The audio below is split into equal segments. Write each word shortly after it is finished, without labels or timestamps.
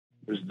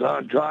This is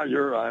Don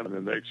Collier. I'm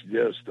the next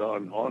guest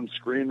on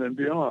Screen and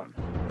Beyond.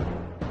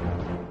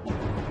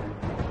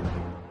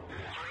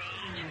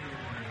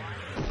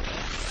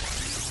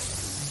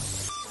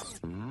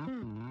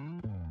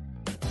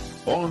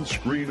 On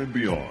Screen and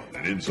Beyond,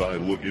 an inside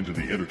look into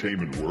the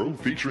entertainment world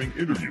featuring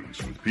interviews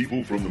with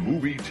people from the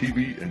movie,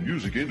 TV, and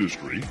music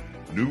industry,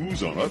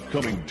 news on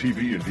upcoming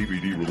TV and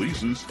DVD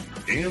releases,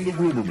 and the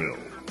rumor mill.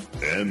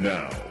 And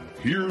now,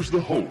 here's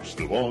the host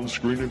of On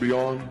Screen and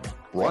Beyond,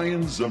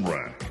 Brian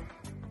Zemrak.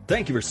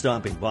 Thank you for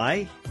stopping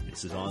by.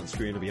 This is On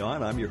Screen and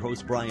Beyond. I'm your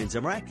host, Brian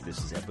Zemrak.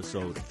 This is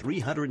episode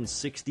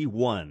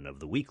 361 of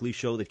the weekly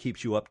show that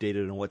keeps you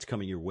updated on what's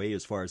coming your way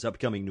as far as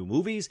upcoming new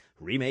movies,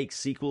 remakes,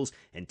 sequels,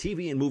 and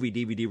TV and movie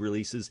DVD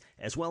releases,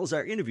 as well as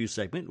our interview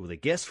segment with a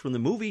guest from the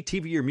movie,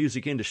 TV, or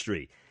music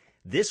industry.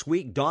 This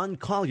week, Don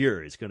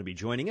Collier is going to be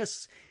joining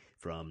us.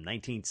 From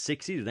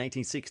 1960 to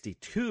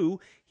 1962,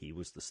 he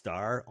was the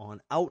star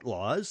on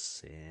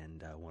Outlaws,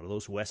 and one of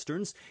those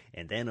westerns.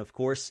 And then, of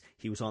course,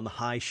 he was on The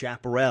High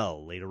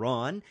Chaparral later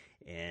on.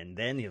 And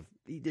then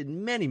he did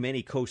many,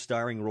 many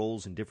co-starring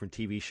roles in different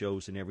TV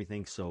shows and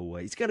everything. So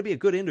it's going to be a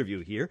good interview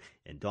here.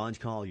 And Don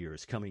Collier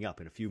is coming up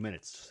in a few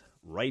minutes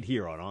right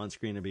here on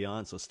Screen and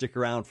Beyond. So stick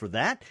around for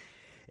that.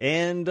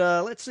 And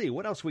let's see,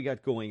 what else we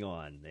got going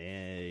on?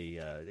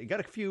 They got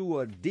a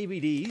few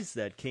DVDs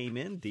that came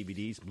in,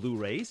 DVDs,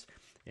 Blu-rays,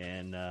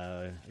 and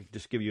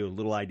just give you a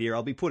little idea.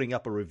 I'll be putting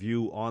up a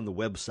review on the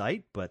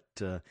website, but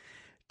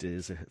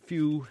there's a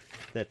few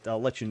that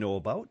I'll let you know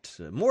about.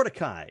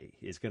 Mordecai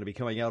is going to be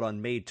coming out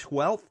on May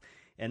 12th,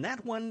 and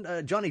that one,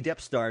 Johnny Depp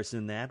stars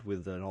in that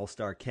with an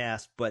all-star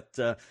cast, but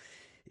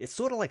it's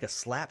sort of like a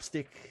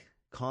slapstick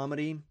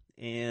comedy,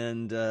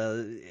 and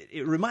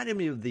it reminded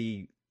me of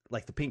the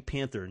Pink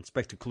Panther,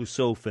 Inspector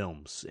Clouseau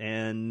films,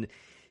 and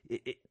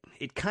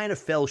it kind of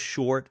fell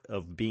short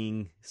of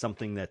being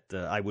something that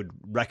I would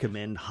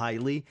recommend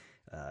highly.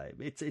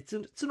 It's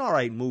an all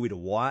right movie to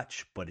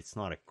watch, but it's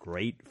not a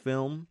great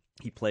film.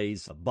 He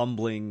plays a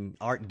bumbling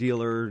art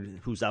dealer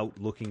who's out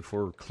looking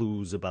for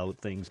clues about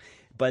things.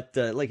 But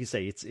like you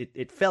say,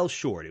 it fell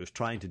short. It was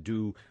trying to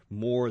do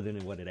more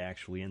than what it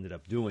actually ended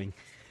up doing.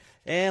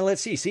 And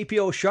let's see,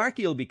 CPO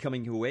Sharky will be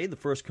coming your way, the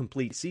first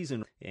complete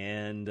season,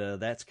 and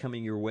that's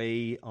coming your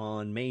way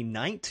on May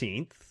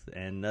 19th.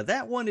 And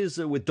that one is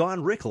with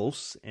Don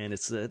Rickles, and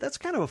that's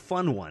kind of a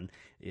fun one.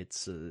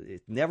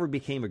 It never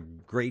became a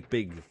great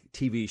big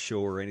TV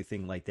show or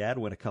anything like that. It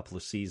went a couple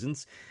of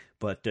seasons,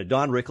 but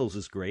Don Rickles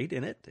is great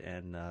in it,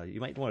 and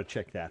you might want to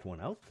check that one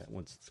out. That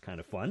one's kind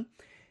of fun.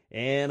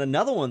 And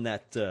another one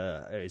that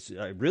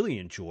I really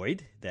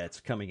enjoyed that's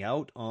coming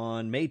out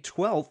on May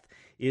 12th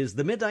is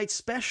The Midnight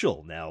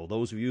Special. Now,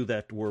 those of you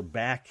that were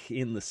back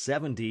in the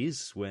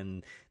 70s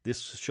when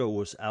this show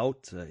was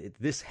out,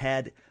 this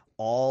had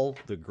all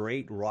the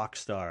great rock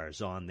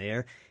stars on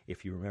there,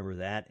 if you remember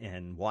that.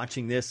 And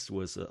watching this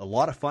was a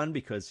lot of fun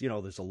because,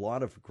 there's a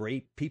lot of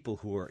great people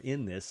who are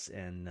in this,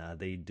 and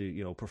they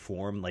do,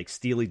 perform, like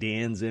Steely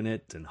Dan's in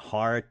it, and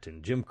Hart,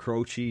 and Jim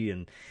Croce,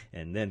 and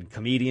then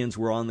comedians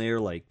were on there,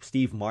 like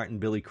Steve Martin,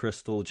 Billy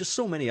Crystal, just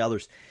so many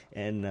others.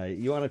 And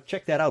you want to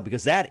check that out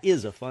because that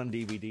is a fun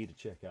DVD to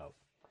check out.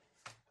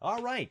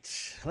 All right,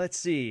 let's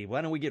see. Why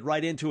don't we get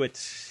right into it?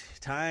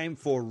 Time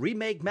for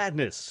Remake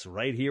Madness,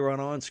 right here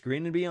on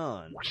Screen and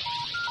Beyond.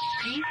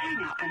 Please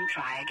hang up and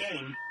try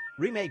again.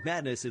 Remake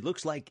Madness, it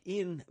looks like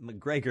Ian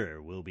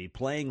McGregor will be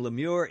playing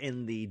Lemure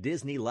in the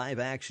Disney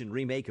live-action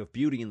remake of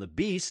Beauty and the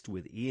Beast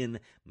with Ian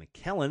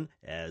McKellen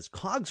as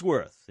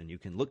Cogsworth, and you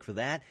can look for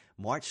that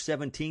March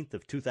 17th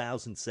of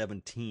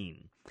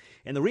 2017.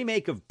 And the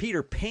remake of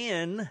Peter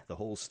Pan, the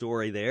whole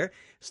story there,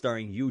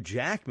 starring Hugh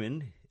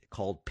Jackman,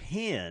 called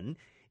Pan,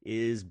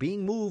 is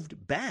being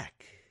moved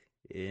back.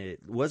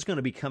 It was going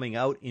to be coming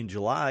out in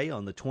July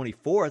on the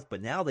 24th,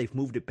 but now they've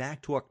moved it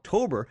back to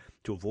October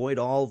to avoid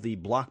all the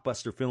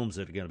blockbuster films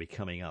that are going to be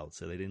coming out,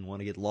 so they didn't want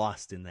to get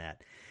lost in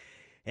that.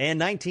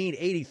 And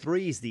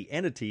 1983's The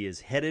Entity is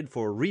headed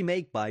for a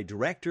remake by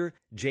director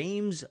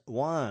James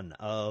Wan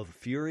of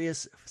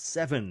Furious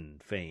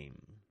 7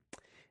 fame.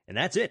 And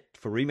that's it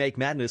for Remake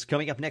Madness.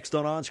 Coming up next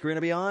on Screen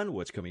and Beyond,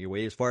 what's coming your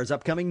way as far as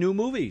upcoming new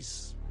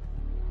movies?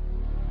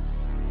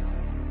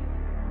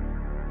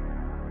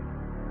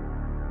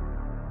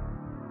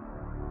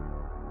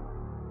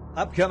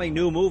 Upcoming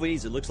new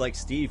movies, it looks like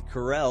Steve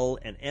Carell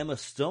and Emma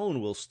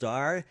Stone will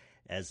star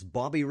as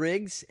Bobby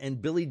Riggs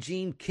and Billie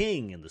Jean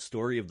King in the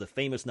story of the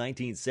famous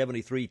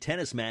 1973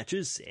 tennis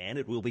matches, and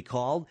it will be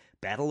called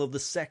Battle of the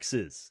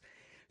Sexes.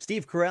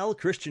 Steve Carell,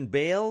 Christian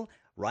Bale,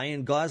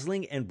 Ryan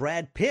Gosling, and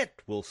Brad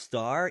Pitt will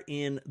star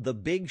in The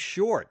Big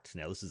Short.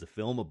 Now, this is a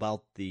film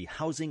about the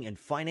housing and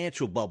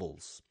financial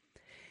bubbles.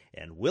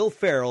 And Will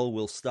Ferrell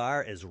will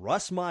star as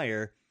Russ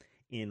Meyer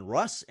in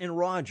Russ and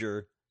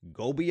Roger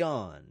Go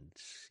Beyond.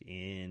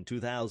 In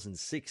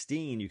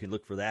 2016, you can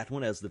look for that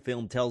one as the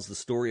film tells the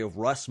story of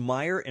Russ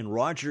Meyer and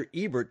Roger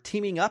Ebert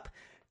teaming up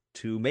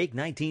to make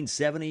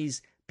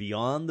 1970s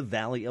Beyond the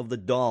Valley of the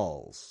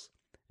Dolls.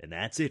 And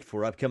that's it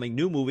for upcoming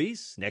new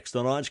movies. Next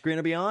on Screen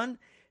and Beyond,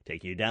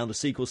 taking you down to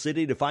Sequel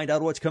City to find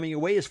out what's coming your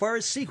way as far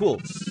as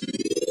sequels.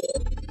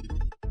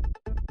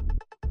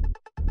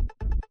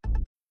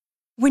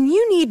 When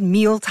you need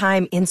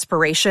mealtime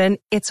inspiration,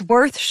 it's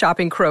worth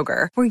shopping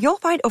Kroger, where you'll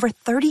find over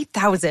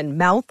 30,000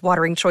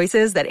 mouth-watering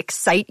choices that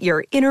excite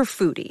your inner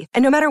foodie.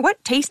 And no matter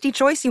what tasty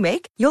choice you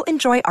make, you'll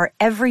enjoy our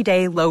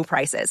everyday low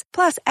prices,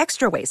 plus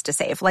extra ways to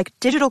save, like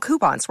digital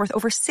coupons worth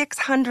over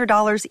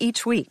 $600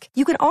 each week.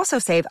 You can also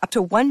save up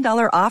to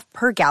 $1 off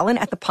per gallon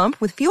at the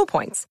pump with fuel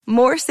points.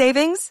 More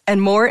savings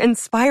and more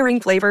inspiring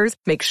flavors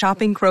make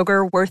shopping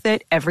Kroger worth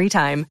it every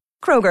time.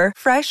 Kroger,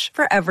 fresh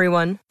for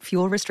everyone.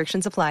 Fuel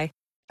restrictions apply.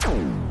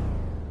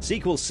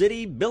 Sequel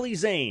City, Billy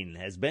Zane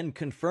has been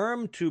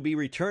confirmed to be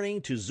returning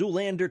to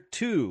Zoolander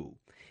 2.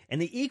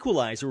 And The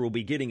Equalizer will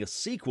be getting a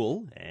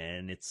sequel,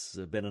 and it's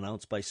been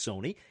announced by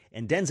Sony.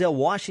 And Denzel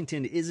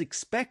Washington is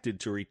expected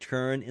to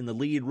return in the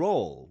lead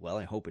role. Well,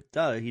 I hope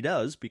he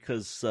does,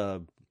 because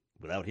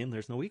without him,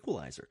 there's no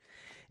Equalizer.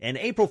 And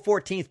April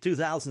 14th,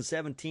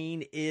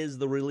 2017 is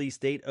the release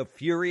date of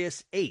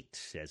Furious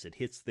 8 as it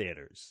hits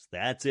theaters.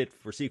 That's it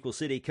for Sequel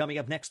City. Coming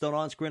up next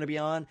on Screen and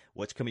Beyond,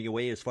 what's coming your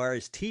way as far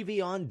as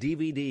TV on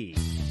DVD.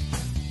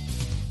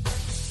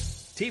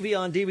 TV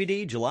on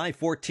DVD, July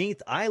 14th,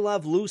 I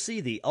Love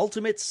Lucy, the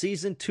Ultimate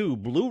Season 2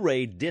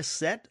 Blu-ray disc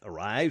set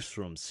arrives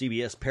from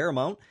CBS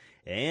Paramount.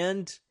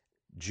 And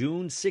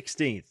June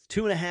 16th,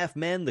 2.5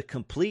 Men, the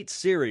complete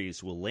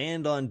series will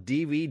land on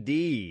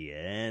DVD.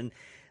 And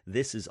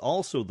this is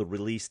also the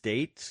release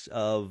date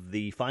of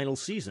the final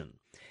season.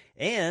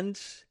 And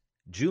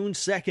June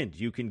 2nd,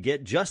 you can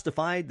get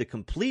Justified, the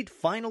complete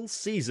final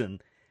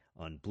season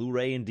on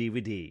Blu-ray and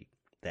DVD.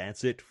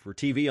 That's it for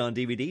TV on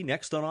DVD.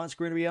 Next on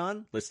Screen and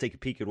Beyond, let's take a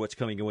peek at what's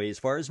coming away as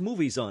far as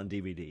movies on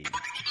DVD.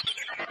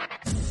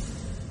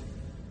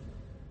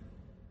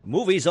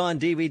 Movies on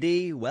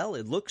DVD, well,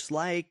 it looks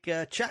like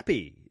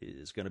Chappie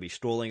is going to be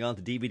strolling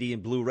onto DVD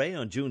and Blu-ray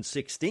on June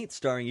 16th,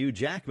 starring Hugh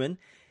Jackman.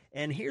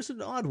 And here's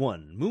an odd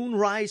one.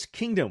 Moonrise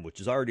Kingdom, which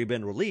has already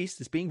been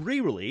released, is being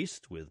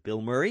re-released with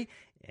Bill Murray,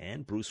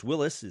 and Bruce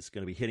Willis is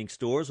going to be hitting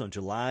stores on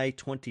July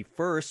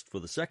 21st for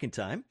the second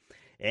time.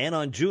 And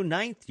on June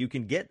 9th, you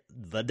can get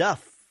The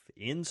Duff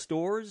in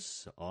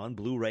stores on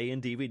Blu-ray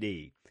and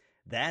DVD.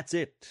 That's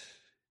it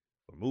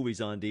for movies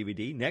on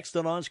DVD. Next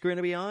on Screen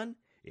and Beyond,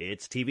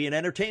 it's TV and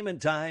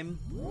entertainment time.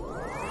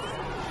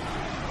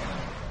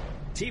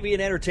 TV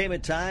and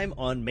entertainment time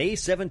on May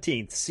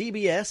 17th.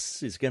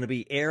 CBS is going to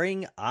be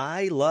airing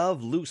I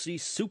Love Lucy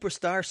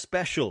Superstar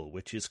Special,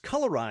 which is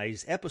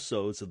colorized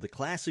episodes of the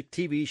classic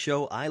TV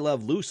show I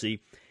Love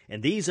Lucy.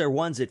 And these are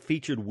ones that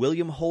featured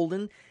William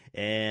Holden.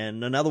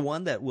 And another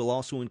one that will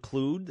also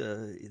include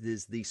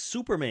is the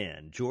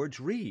Superman George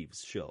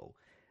Reeves show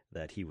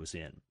that he was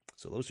in.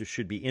 So those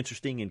should be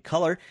interesting in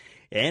color.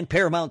 And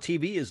Paramount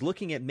TV is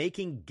looking at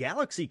making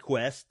Galaxy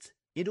Quest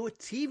into a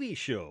TV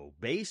show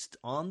based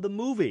on the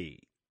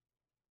movie.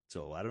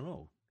 So I don't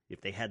know.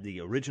 If they had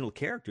the original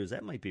characters,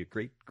 that might be a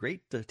great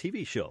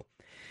TV show.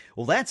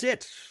 Well, that's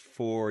it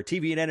for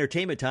TV and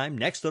entertainment time.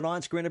 Next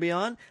on Screen and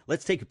Beyond,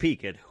 let's take a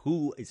peek at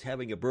who is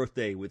having a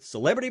birthday with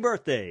celebrity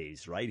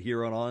birthdays right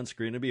here on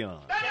Screen and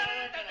Beyond.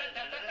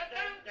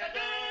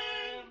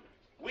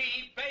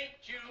 We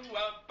baked you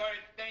a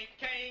birthday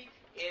cake.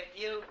 If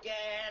you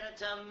get a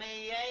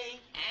tummy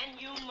ache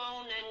and you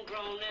moan and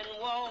groan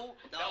and woe,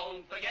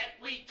 don't forget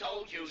we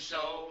told you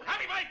so.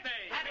 Happy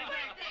birthday! Happy birthday!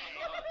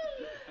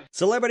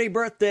 Celebrity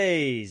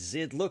birthdays.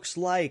 It looks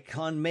like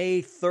on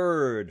May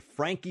 3rd,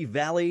 Frankie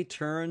Valli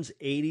turns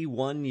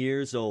 81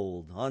 years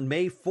old. On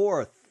May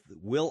 4th,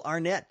 Will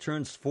Arnett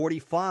turns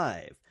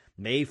 45.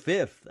 May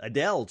 5th,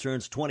 Adele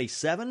turns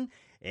 27.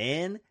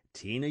 And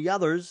Tina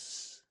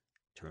Yothers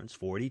turns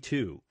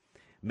 42.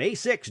 May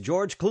 6th,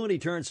 George Clooney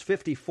turns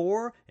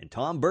 54. And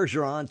Tom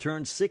Bergeron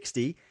turns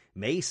 60.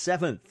 May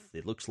 7th,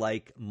 it looks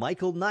like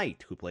Michael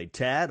Knight, who played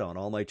Tad on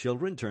All My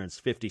Children, turns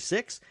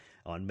 56.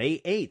 On May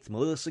 8th,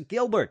 Melissa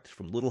Gilbert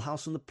from Little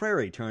House on the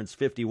Prairie turns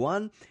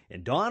 51,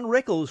 and Don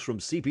Rickles from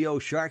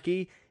CPO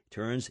Sharkey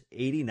turns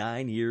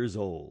 89 years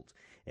old.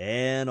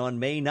 And on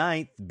May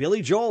 9th,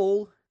 Billy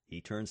Joel,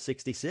 he turns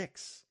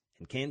 66,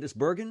 and Candice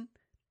Bergen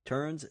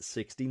turns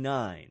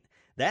 69.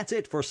 That's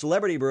it for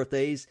celebrity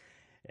birthdays.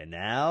 And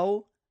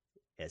now,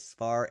 as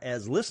far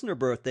as listener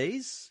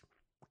birthdays,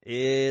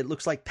 it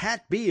looks like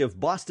Pat B. of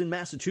Boston,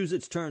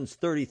 Massachusetts turns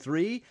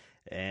 33,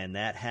 and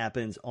that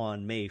happens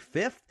on May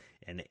 5th.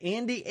 And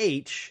Andy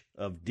H.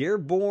 of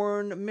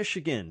Dearborn,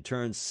 Michigan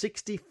turns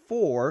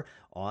 64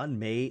 on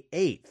May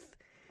 8th.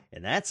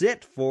 And that's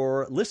it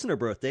for listener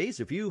birthdays.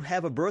 If you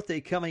have a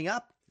birthday coming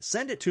up,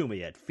 send it to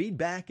me at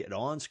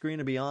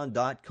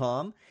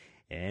feedback@onscreenandbeyond.com,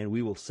 and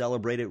we will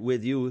celebrate it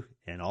with you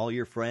and all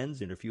your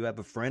friends. And if you have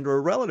a friend or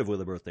a relative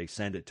with a birthday,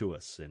 send it to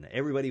us. And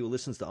everybody who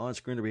listens to On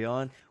Screen and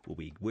Beyond will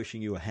be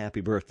wishing you a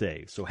happy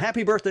birthday. So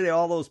happy birthday to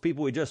all those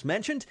people we just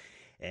mentioned.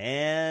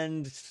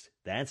 And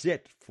That's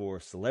it for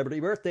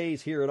Celebrity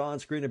Birthdays here at On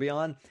Screen and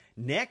Beyond.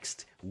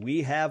 Next,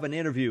 we have an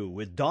interview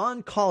with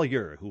Don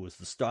Collier, who was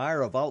the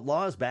star of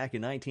Outlaws back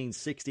in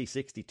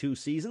 1960-62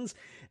 seasons,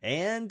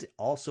 and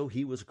also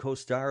he was a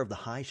co-star of The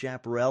High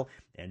Chaparral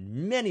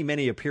and many,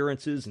 many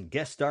appearances and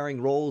guest starring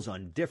roles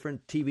on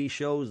different TV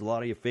shows, a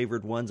lot of your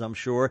favorite ones, I'm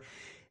sure.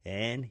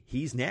 And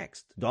he's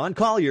next. Don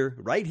Collier,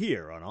 right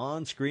here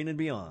on Screen and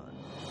Beyond.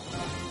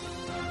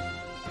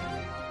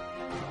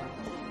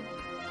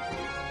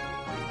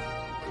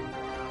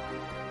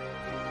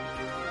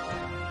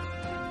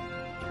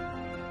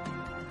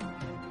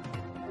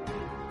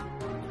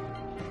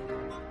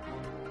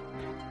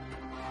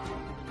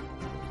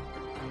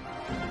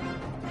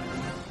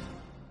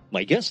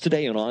 My guest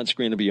today on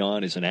Screen and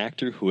Beyond is an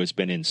actor who has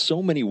been in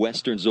so many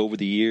westerns over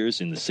the years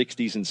in the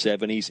 60s and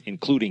 70s,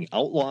 including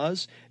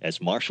Outlaws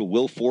as Marshal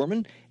Will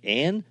Foreman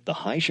and The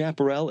High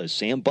Chaparral as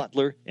Sam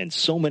Butler, and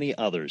so many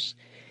others.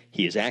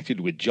 He has acted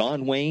with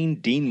John Wayne,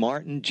 Dean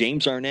Martin,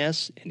 James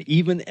Arness, and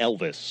even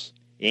Elvis.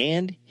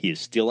 And he is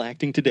still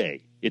acting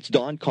today. It's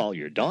Don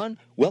Collier. Don,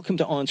 welcome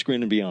to On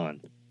Screen and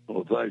Beyond.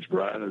 Well, thanks,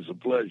 Brian. It's a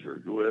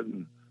pleasure. Go ahead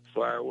and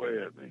fire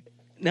away at me.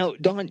 Now,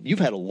 Don, you've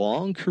had a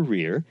long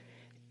career.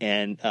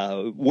 And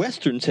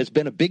Westerns has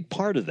been a big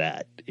part of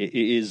that.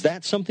 Is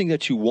that something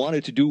that you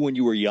wanted to do when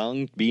you were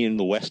young, be in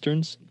the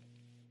Westerns?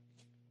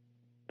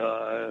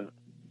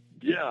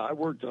 Yeah, I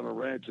worked on a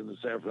ranch in the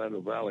San Fernando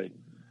Valley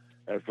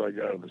after I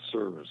got out of the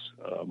service.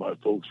 My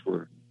folks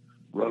were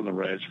running the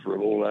ranch for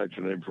an old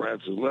actor named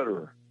Francis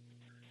Lederer.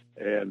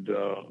 And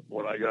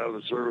when I got out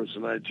of the service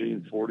in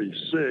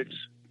 1946,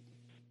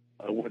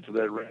 I went to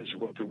that ranch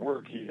and went to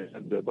work. He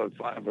had about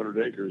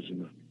 500 acres in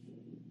the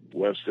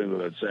west end of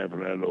that San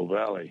Fernando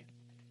Valley,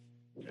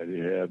 and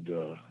he had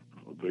a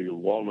big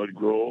walnut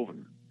grove,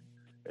 and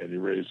he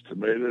raised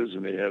tomatoes,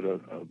 and he had a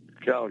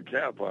cow and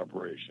calf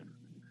operation.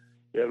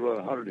 He had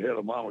about 100 head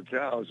of mama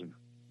cows, and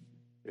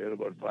he had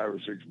about 5 or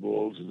 6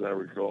 bulls, as I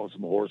recall,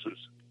 some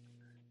horses,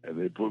 and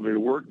they put me to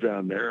work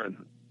down there, and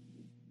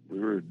we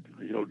were,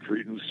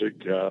 treating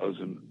sick cows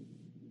and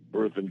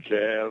birthing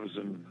calves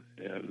and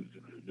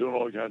doing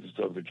all kinds of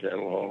stuff, the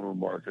cattle hauling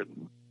market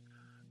and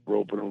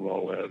roping them and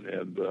all that,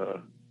 and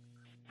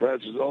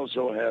Francis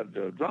also had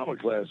drama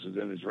classes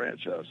in his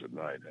ranch house at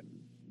night, and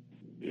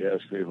he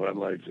asked me if I'd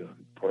like to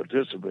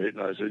participate,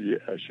 and I said,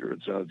 yeah, sure, it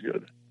sounds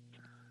good.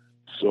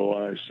 So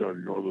I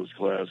started going to those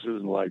classes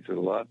and liked it a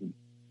lot,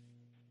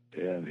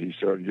 and he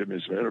started giving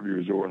me some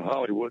interviews over in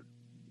Hollywood,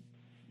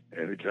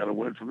 and it kind of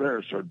went from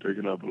there. Started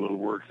picking up a little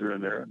work here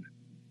and there, and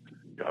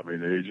got me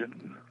an agent,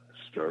 and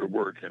started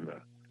working.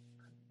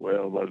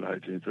 About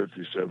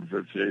 1957,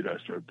 58, I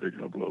started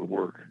picking up a little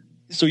work.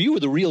 So you were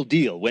the real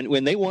deal.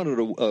 When they wanted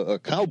a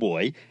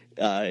cowboy,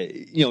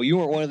 you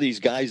weren't one of these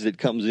guys that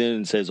comes in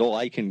and says, "Oh,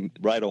 I can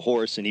ride a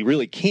horse," and he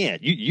really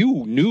can't.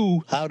 You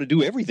knew how to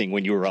do everything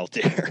when you were out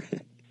there.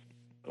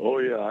 Oh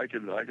yeah, I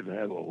could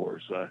handle a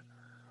horse.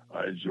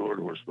 I enjoyed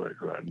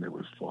horseback riding. It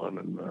was fun,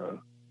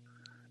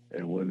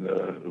 and when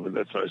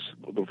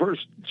the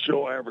first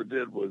show I ever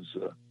did was,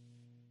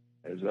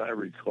 as I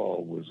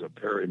recall, was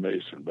Perry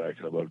Mason back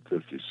in about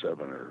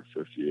 57 or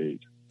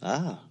 58.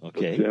 Ah,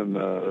 okay. But then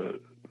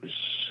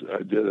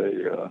I did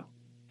a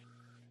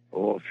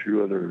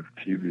few other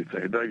TV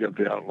things. I got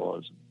the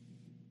Outlaws,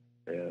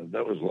 and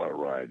that was a lot of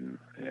riding.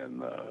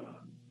 And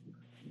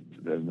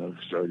then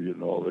I started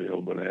getting all the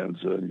El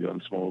Bonanza and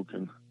Gunsmoke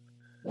and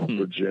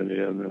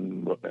Virginian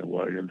and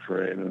Wagon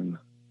Train,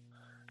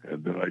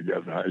 and then I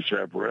got the High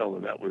Chaparral,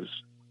 and that was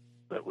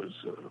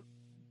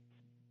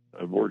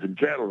a working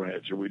cattle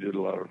ranch, and we did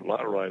a lot of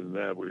riding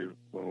that. We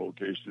went on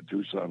location to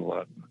Tucson a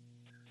lot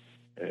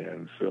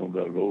and filmed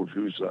out of old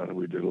Tucson, and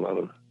we did a lot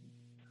of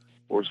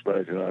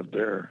horsebacking out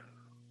there.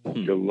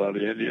 Killed a lot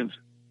of Indians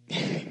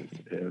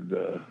and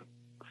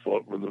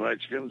fought with the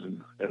Mexicans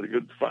and had a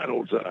good, fine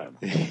old time.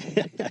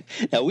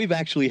 Now, we've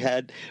actually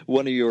had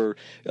one of your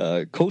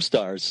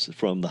co-stars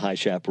from the High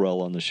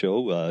Chaparral on the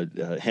show.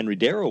 Henry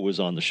Darrow was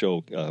on the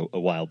show a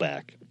while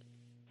back.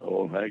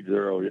 Oh, Hank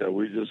Darrow, yeah.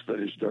 We just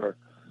finished our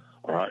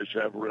High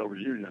Chaparral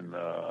reunion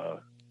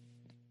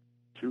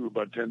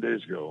about 10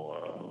 days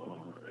ago,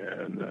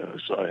 and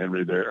saw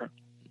Henry there.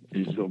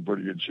 He's still in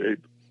pretty good shape.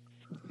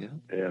 Yeah.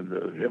 And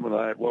him and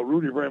I,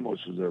 Rudy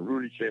Ramos was there.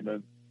 Rudy came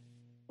in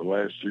the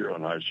last year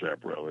on High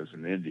Chaparral as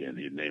an Indian.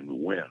 He named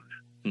Wind.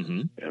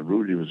 Mm-hmm. And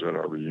Rudy was at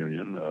our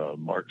reunion.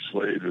 Mark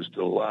Slade is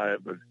still alive,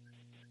 but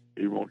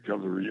he won't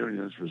come to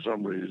reunions for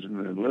some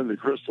reason. And Linda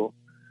Crystal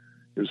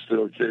is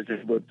still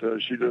kicking, but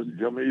she doesn't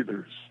come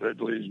either. So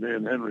that leaves me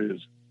and Henry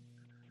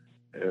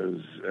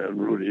and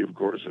Rudy, of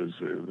course, as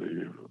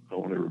the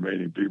only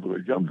remaining people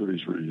that come to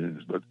these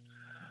reunions. But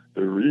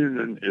the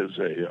reunion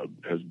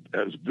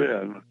has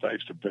been,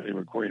 thanks to Penny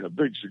McQueen, a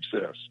big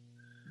success.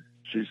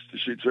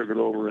 She took it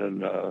over in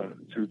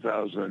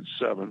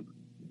 2007,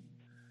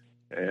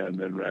 and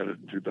then ran it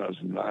in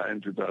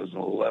 2009,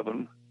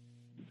 2011,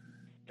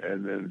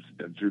 and then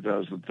in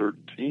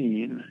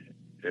 2013,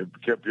 it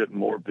kept getting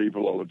more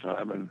people all the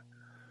time, and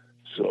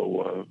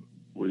so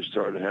we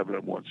started having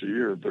it once a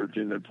year,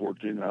 13 and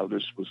 14. Now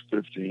this was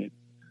 15.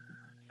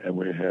 and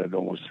we had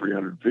almost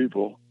 300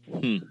 people.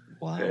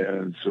 Wow.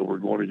 And so we're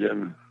going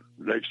again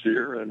next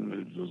year,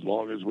 and as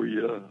long as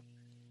we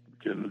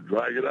can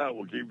drag it out,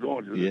 we'll keep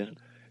going.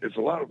 It's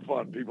a lot of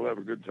fun. People have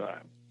a good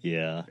time.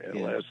 Yeah. And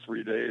it lasts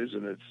 3 days,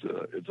 and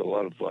it's a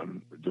lot of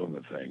fun doing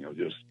the thing. I'm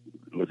just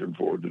looking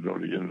forward to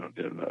doing it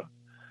again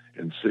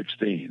in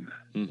 16.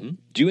 Mm-hmm.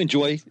 Do you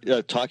enjoy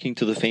talking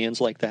to the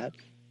fans like that?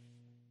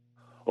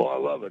 Oh, I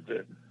love it.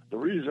 The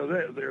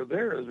reason they're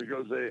there is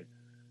because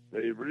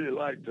they really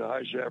like the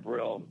High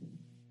Chaparral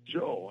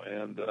show,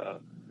 and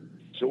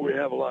so we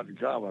have a lot in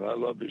common. I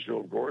love the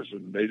show, of course,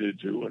 and they did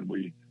too, and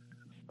we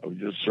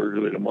just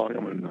circulate among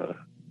them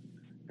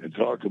and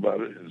talk about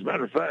it. As a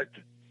matter of fact,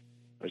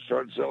 I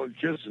started selling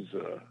kisses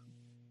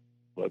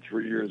about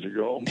 3 years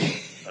ago.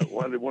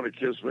 Why they want to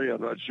kiss me,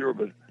 I'm not sure,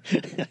 but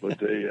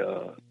they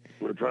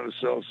were trying to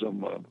sell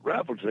some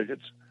raffle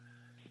tickets,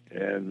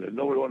 and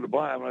nobody wanted to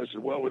buy them. And I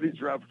said, well, with each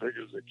raffle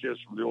ticket is a kiss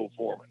from the old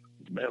foreman.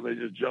 Man, they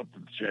just jumped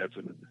at the chance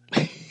and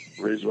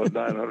raised about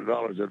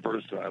 $900 that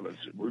first time. And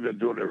we've been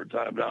doing it every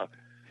time now.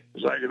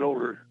 As I get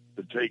older,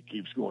 the take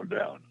keeps going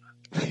down.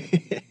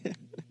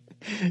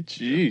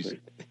 Jeez.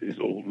 These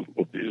old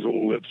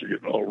lips are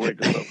getting all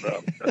wrinkled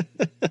up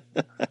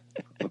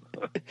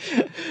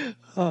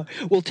now.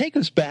 Well, take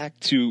us back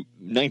to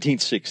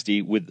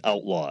 1960 with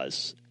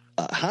Outlaws.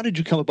 How did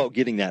you come about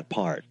getting that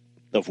part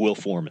of Will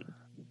Foreman?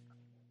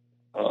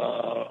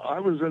 I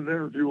was in an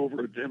interview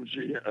over at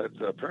MG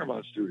at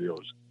Paramount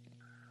Studios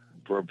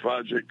for a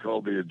project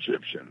called The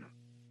Egyptian.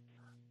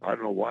 I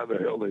don't know why the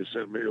hell they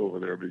sent me over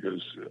there,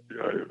 because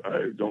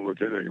I don't look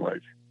anything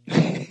like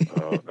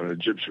an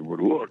Egyptian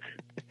would look.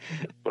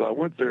 But I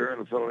went there,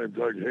 and a fellow named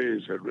Doug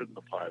Hayes had written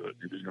the pilot.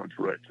 He was going to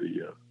direct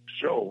the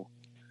show.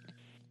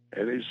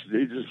 And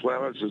he just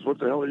flat out says, what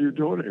the hell are you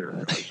doing here?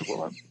 And I said,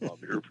 well, I'm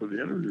here for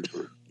the interview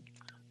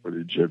for the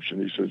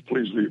Egyptian. He says,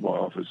 please leave my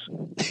office.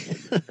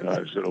 And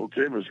I said,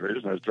 okay, Mr.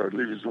 Hayes. And I started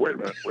leaving. He said, wait a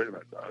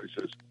minute. Now,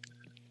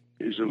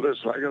 he said,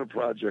 listen, I got a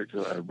project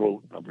that I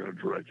wrote. I'm going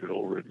to direct it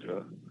over at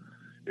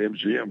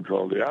MGM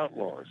called The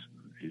Outlaws.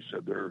 He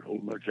said, they're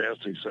holding their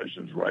casting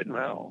sessions right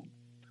now.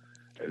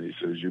 And he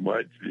says, you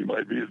might be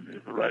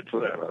right for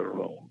that. I don't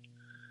know.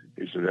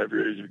 He said, have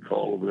your agent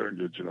call over there and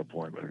get you an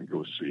appointment and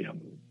go see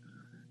him.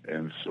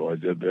 And so I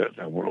did that.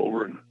 I went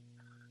over and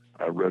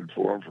I read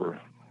for him for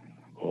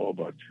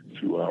about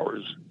 2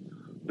 hours.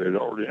 They'd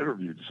already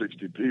interviewed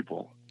 60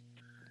 people.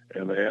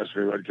 And they asked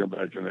me if I'd come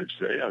back the next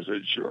day. I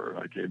said, sure.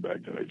 I came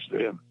back the next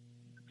day,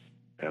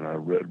 and I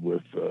read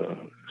with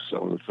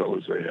some of the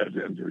fellows they had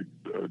in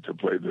to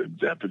play the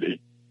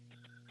deputy.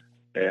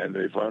 And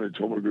they finally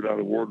told me to go down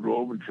to the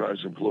wardrobe and try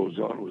some clothes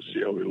on. We'll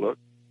see how we look.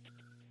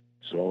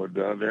 So I went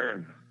down there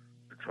and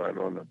tried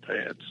on the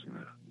pants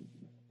and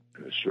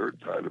a shirt,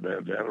 tied a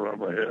bandana around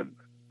my head,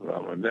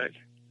 around my neck.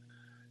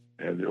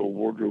 And the old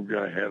wardrobe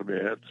guy handed me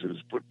a hat and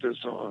says, put this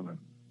on. And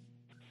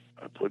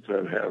I put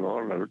that hat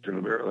on, and I looked in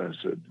the mirror, and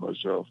I said to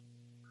myself,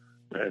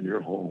 man,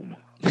 you're home.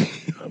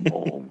 I'm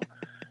home.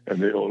 And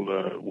the old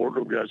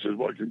wardrobe guy said,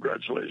 well,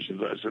 congratulations.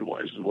 I said,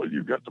 why? He said, well,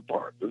 you got the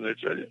part. Didn't they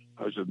tell you?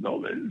 I said,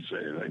 no, they didn't say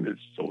anything. They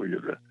just told me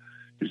that.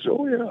 He said,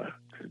 oh, yeah,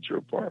 it's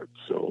your part.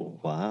 So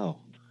wow.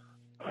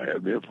 I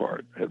had me a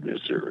part, had me a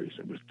series.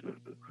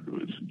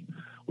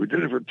 We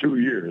did it for 2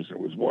 years. It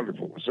was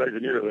wonderful. The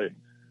second year,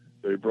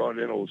 they brought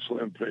in old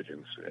Slim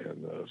Pickens,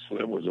 and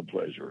Slim was a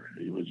pleasure.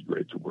 He was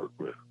great to work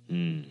with.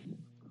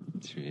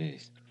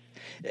 Jeez.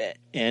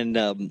 And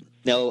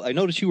now I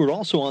noticed you were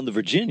also on the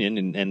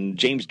Virginian, and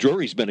James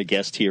Drury's been a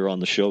guest here on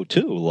the show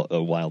too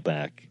a while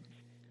back.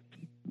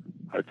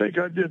 I think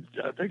I did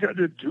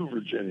 2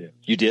 Virginians.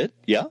 You did?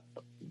 Yeah.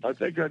 I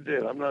think I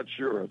did. I'm not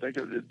sure. I think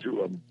I did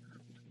 2 of them.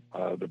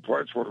 The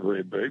parts weren't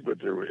very big,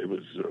 but it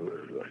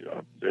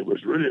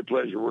was really a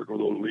pleasure working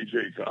with old Lee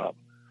J. Cobb.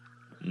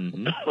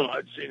 Mm-hmm.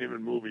 I'd seen him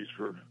in movies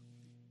for,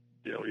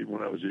 even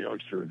when I was a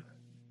youngster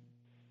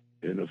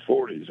in the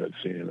 40s. I'd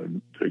seen him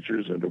in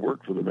pictures, and to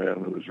work for the man,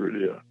 it was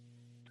really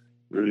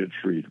a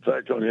treat. In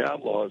fact, on The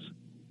Outlaws,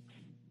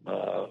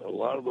 a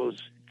lot of those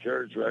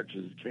character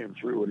actors came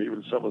through, and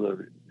even some of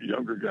the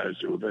younger guys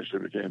who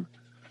eventually became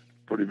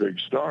pretty big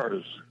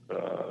stars,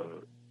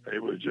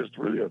 it was just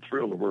really a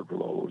thrill to work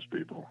with all those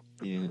people.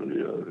 Yeah.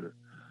 Really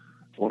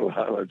one of the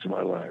highlights of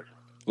my life.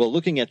 Well,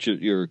 looking at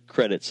your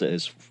credits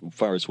as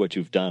far as what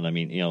you've done, I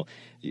mean,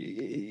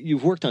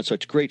 you've worked on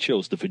such great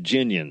shows, The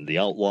Virginian, The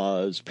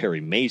Outlaws,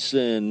 Perry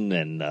Mason,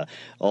 and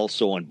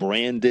also on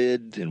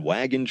Branded and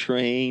Wagon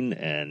Train,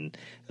 and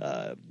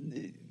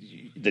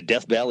the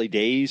Death Valley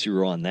Days. You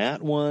were on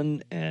that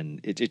one, and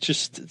you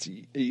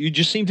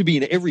just seem to be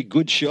in every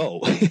good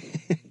show.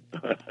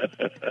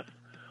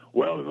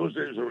 Well, in those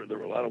days there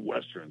were a lot of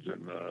westerns,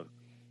 and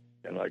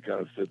I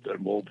kind of fit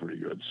that mold pretty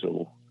good.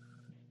 So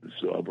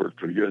I worked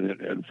pretty good.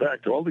 And in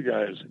fact, all the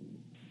guys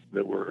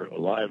that were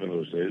alive in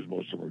those days,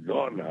 most of them are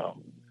gone now.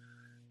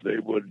 They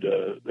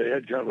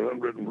had kind of an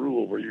unwritten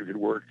rule where you could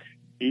work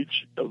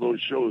each of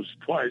those shows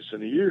twice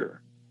in a year.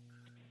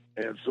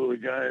 And so the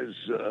guys,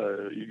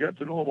 you got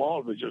to know them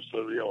all, but just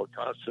a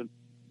constant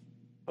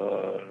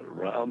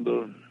round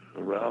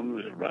around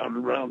and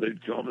around.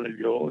 They'd come and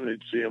they'd go, and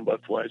they'd see him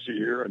about twice a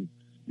year, and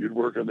you'd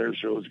work on their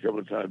shows a couple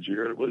of times a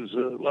year. It was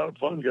a lot of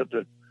fun. Got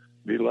to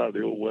meet a lot of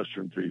the old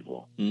Western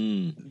people.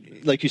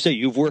 Like you say,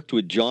 you've worked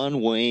with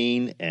John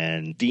Wayne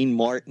and Dean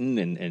Martin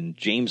and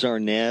James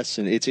Arness,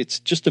 and it's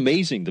just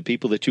amazing the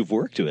people that you've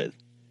worked with.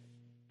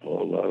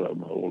 Oh, a lot of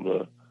them.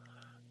 Old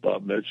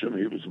Bob Mitchum,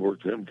 he was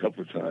worked with him a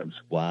couple of times.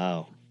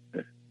 Wow.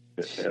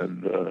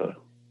 And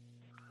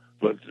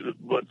but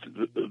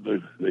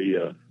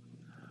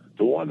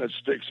the one that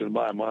sticks in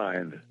my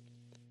mind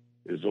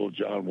is old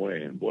John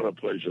Wayne. What a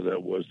pleasure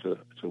that was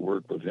to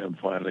work with him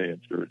finally.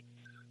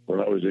 When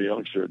I was a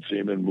youngster, I'd see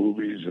him in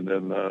movies, and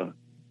then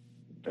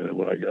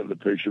when I got in the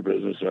picture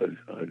business,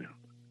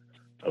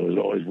 I was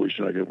always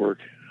wishing I could work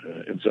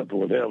in something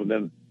with him. And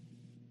then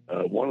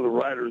one of the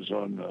writers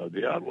on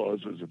The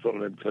Outlaws was a fellow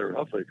named Claire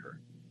Huffaker,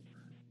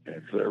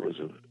 and Claire was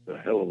a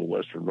hell of a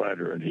Western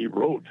writer, and he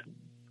wrote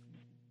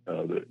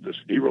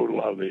he wrote a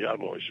lot of the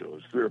Outlaw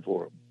shows, 3 or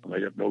 4 of them. And I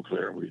got to know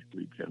Claire, and we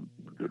became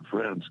good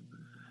friends.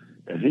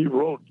 And he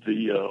wrote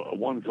the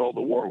one called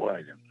The War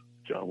Wagon,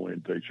 John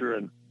Wayne picture,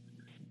 and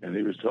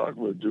he was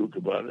talking with Duke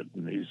about it,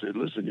 and he said,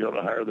 "Listen, you ought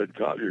to hire that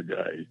Collier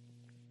guy.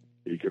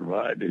 He can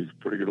ride. He's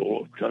a pretty good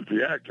old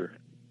country actor."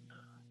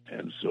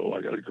 And so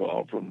I got a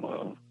call from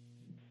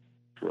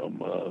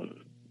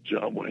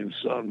John Wayne's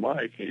son,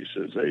 Mike. He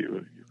says, "Hey,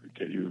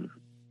 can you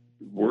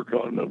work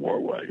on The War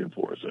Wagon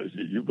for us?" I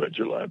said, "You bet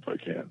your life I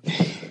can."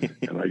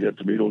 And I got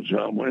to meet old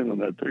John Wayne on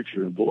that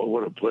picture, and boy,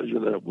 what a pleasure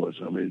that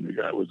was. I mean, the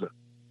guy was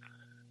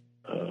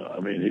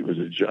he was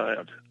a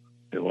giant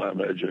in my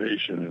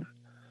imagination,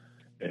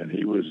 and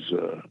he was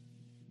a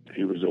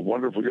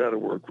wonderful guy to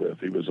work with.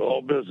 He was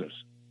all business.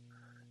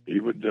 He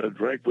would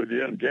drink with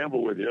you and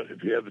gamble with you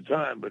if he had the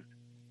time, but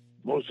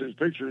most of his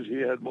pictures,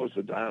 he had most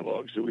of the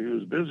dialogue, so he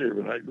was busy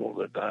every night going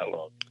to that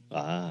dialogue.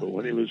 But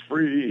when he was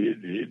free,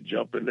 he'd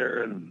jump in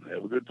there and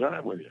have a good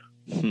time with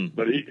you.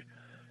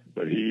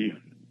 But he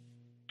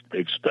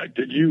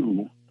expected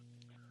you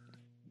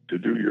to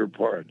do your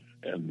part,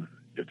 and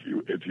if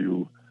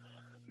you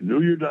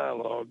knew your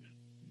dialogue,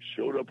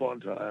 showed up on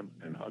time,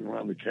 and hung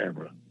around the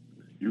camera,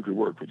 you could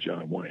work with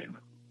John Wayne.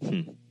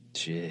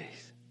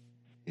 Jeez,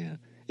 yeah.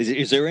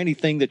 Is there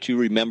anything that you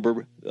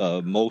remember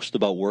most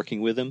about working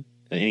with him?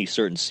 Any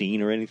certain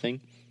scene or anything?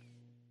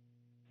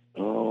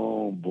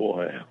 Oh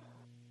boy,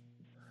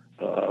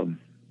 I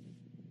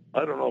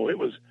don't know. It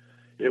was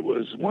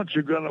once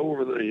you got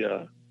over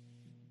the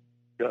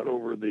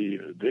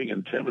being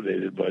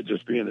intimidated by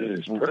just being in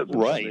his presence.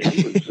 Right. I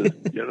mean, he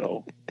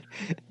was,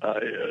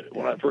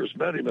 when I first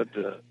met him at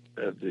the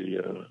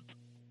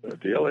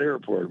LA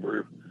airport,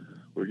 we're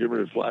getting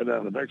ready to fly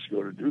down to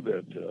Mexico to do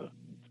that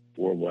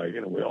War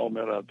Wagon, and we all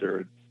met out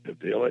there at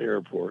the LA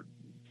airport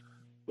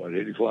about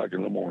 8 o'clock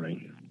in the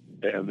morning,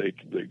 and we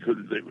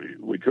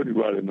couldn't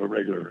go out in the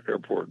regular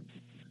airport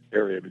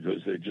area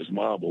because they just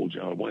mobbed old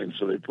John Wayne,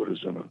 so they put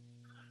us in a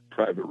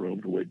private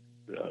room to wait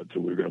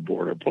till we were going to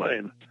board our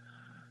plane.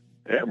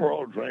 And we're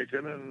all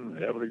drinking and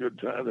having a good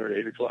time there at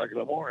 8 o'clock in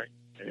the morning.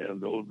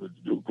 And old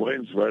Duke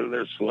Wayne's right in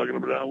there slugging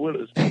them down with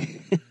us.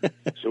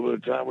 So by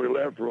the time we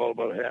left, we're all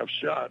about half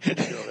shot. We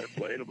got on that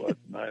plane about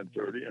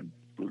 9:30 and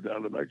flew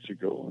down to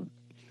Mexico.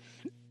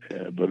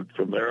 But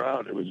from there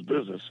out, it was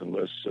business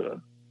unless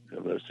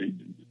he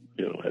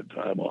had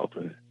time off.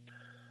 And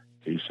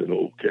he said,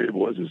 "Okay,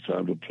 boys, it's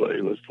time to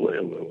play. Let's play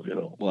a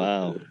little."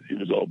 Wow. He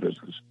was all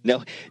business.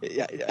 Now,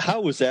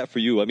 how was that for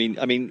you? I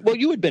mean, well,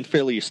 you had been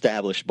fairly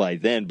established by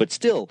then, but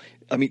still,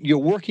 I mean, you're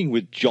working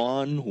with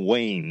John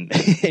Wayne,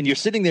 and you're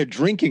sitting there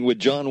drinking with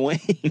John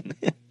Wayne.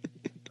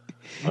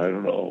 I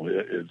don't know.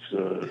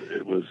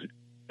 It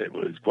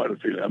was quite a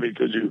feeling. I mean,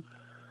 because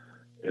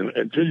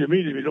until you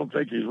meet him, you don't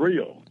think he's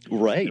real,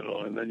 right?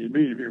 And then you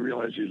meet him, you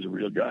realize he's a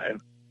real guy.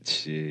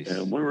 Jeez.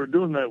 And when we were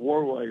doing that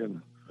War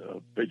Wagon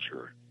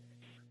picture,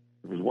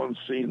 there was one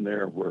scene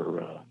there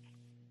where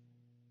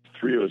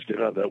 3 of us get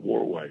out of that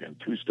War Wagon,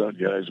 2 stunt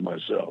guys and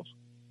myself,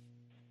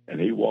 and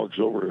he walks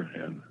over,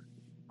 and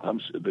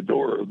the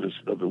door of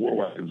the War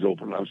Wagon's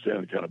open, and I'm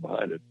standing kind of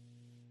behind it,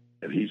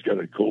 and he's got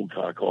a cold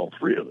cock all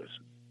 3 of us.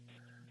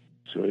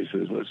 So he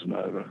says, "Listen,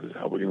 I don't know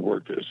how we're going to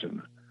work this,"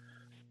 and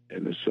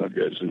the stunt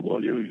guy says,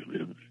 "Well,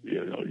 you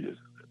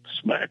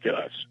smack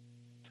us,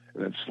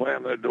 and then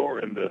slam that door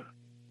into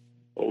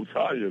old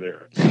Collier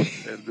there."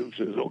 And Duke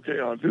says, "Okay,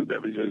 I'll do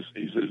that."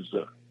 He says,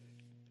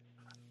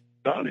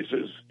 "Don," he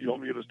says, "you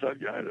want me to get a stunt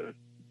guy to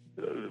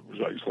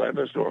slam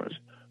this door?"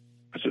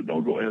 I said,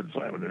 "No, go ahead and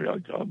slam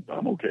it.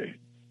 I'm okay."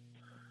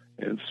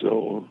 And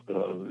so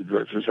the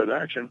director said,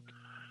 "Action."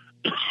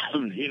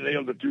 He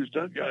nailed the 2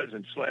 stunt guys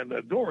and slammed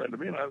that door into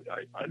me, and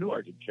I knew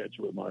I could catch it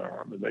with my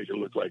arm and make it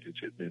look like it's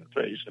hit me in the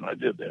face, and I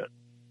did that.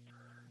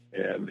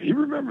 And he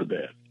remembered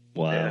that.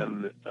 Wow.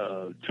 And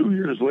 2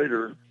 years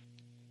later,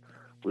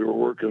 we were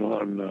working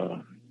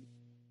on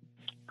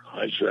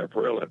High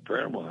Chaparral at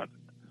Paramount,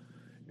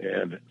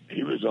 and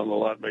he was on the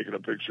lot making a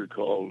picture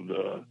called,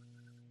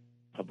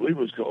 I believe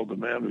it was called The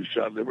Man Who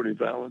Shot Liberty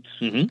Valance.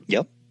 Mm-hmm.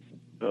 Yep.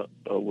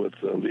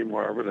 With Lee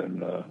Marvin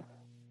and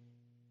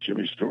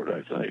Jimmy Stewart,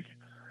 I think.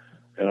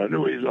 And I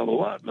knew he was on the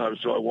lot. And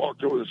so I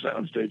walked over to the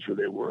soundstage where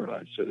they were, and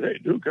I said, "Hey,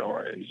 Duke, how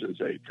are you?" He says,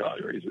 "Hey,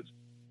 Collier."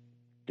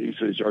 He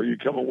says, "Are you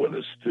coming with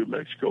us to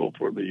Mexico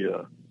for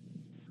the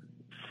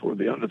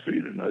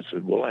Undefeated?" And I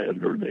said, "Well, I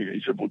hadn't heard anything."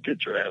 He said, "Well,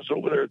 get your ass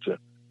over there to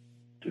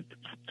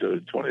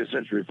 20th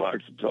Century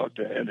Fox to talk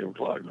to Andy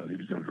McLaughlin. He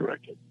was going to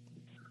direct it.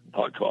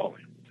 I'll call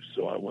him."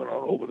 So I went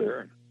on over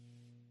there,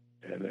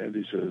 and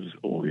Andy says,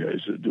 "Oh yeah." He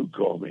said, "Duke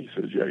called me."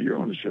 He says, "Yeah, you're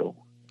on the show."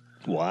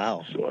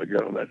 Wow. So I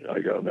got on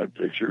that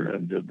picture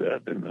and did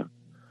that, and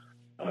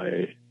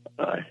I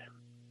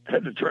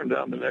had to turn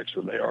down the next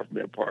one. They offered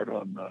me a part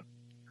on.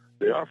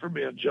 They offered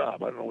me a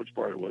job. I don't know which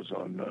part it was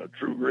on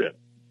True Grit,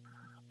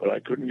 but I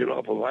couldn't get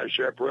off of High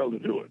Chaparral to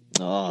do it.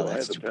 Oh, so I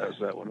had to pass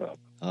that one up.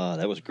 Oh,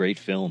 that was a great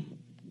film.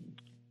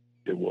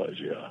 It was,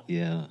 yeah.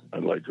 Yeah.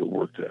 I'd like to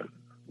work that.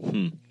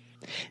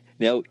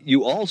 Now,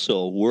 you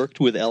also worked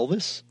with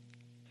Elvis?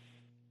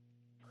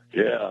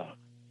 Yeah.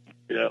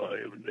 Yeah,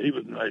 he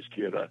was a nice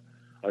kid.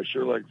 I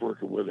sure liked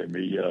working with him.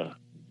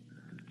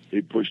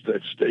 He pushed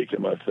that steak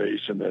in my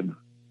face, and then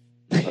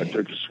I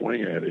took a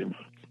swing at him,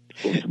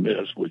 supposed to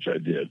miss, which I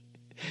did.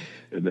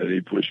 And then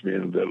he pushed me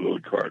into that little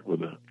cart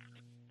with a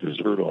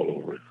dessert all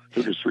over it.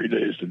 Took us 3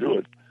 days to do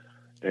it.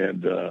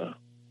 And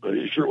but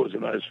he sure was a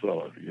nice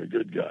fellow, a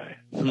good guy.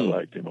 I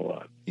liked him a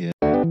lot. Yeah.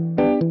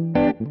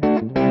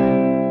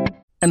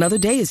 Another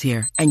day is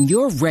here, and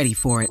you're ready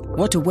for it.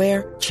 What to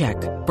wear? Check.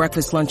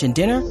 Breakfast, lunch, and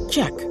dinner?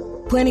 Check.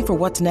 Planning for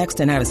what's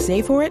next and how to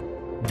save for it?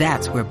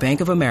 That's where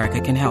Bank of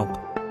America can help.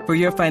 For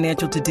your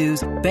financial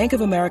to-dos, Bank of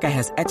America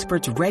has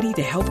experts ready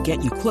to help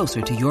get you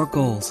closer to your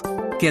goals.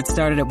 Get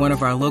started at one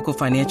of our local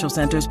financial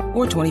centers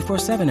or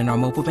 24/7 in our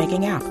mobile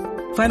banking app.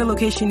 Find a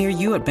location near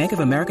you at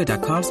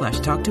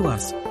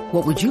bankofamerica.com/talktous.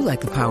 What would you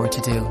like the power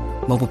to do?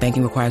 Mobile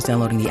banking requires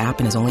downloading the app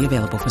and is only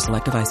available for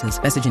select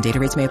devices. Message and data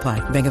rates may apply.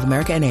 Bank of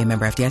America N.A.,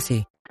 member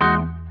FDIC.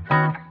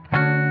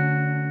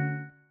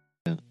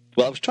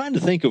 Well, I was trying to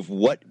think of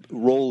what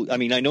role. I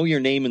mean, I know your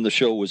name in the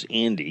show was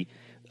Andy,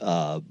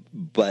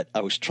 but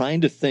I was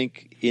trying to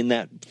think in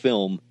that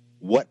film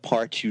what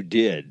parts you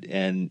did.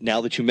 And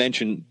now that you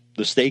mentioned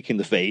the steak in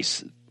the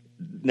face,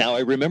 now I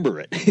remember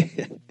it.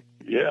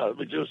 Yeah, it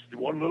was just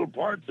one little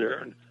part there,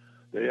 and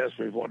they asked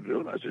me if I wanted to do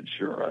it. And I said,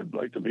 "Sure, I'd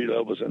like to meet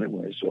Elvis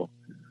anyway." So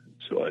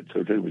I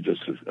took it. It was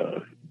just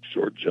a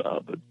short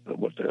job, but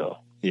what the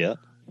hell? Yeah.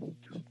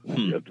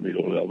 You have to meet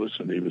old Elvis,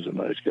 and he was a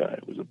nice guy.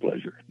 It was a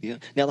pleasure. Yeah.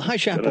 Now the High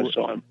Chaparral. And I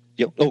saw him.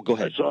 Yeah. Oh, go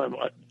ahead.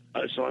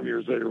 I saw him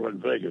years later in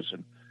Vegas,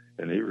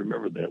 and he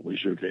remembered that. We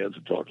shook hands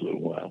and talked a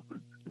little while.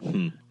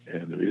 And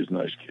he was a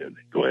nice kid.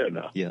 Go ahead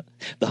now. Yeah.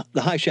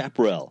 The High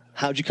Chaparral.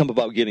 How'd you come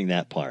about getting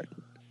that part?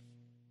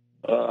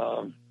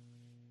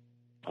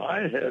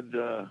 I had.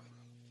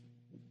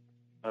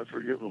 I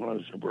forget when I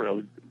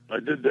was. I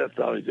did Death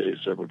Valley Days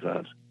several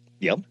times.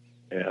 Yep.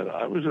 And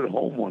I was at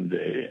home one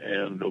day,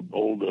 and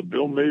old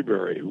Bill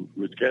Mayberry, who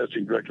was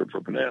casting director for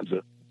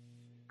Bonanza,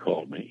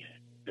 called me.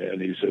 And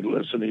he said,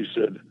 "Listen," he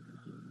said,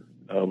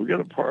 "we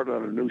got a part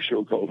on a new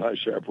show called High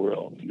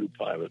Chaparral, a new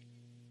pilot,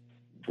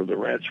 for the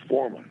ranch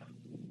foreman."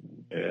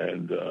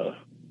 And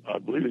I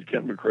believe it's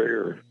Ken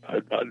McRae,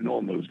 I'd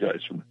known those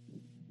guys from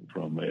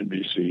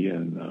NBC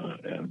and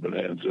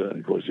Bonanza, and,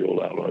 of course, the old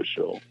Outlaw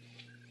show.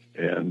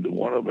 And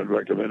one of them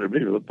recommended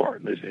me for the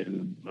part.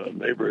 And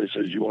Mayberry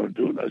says, "You want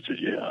to do it?" And I said,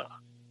 "Yeah."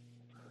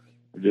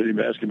 Did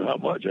he ask him how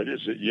much? I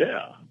just said,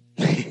 "Yeah,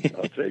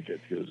 I'll take it,"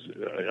 because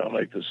I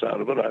like the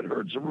sound of it. I'd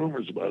heard some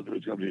rumors about it. It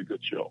was going to be a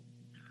good show.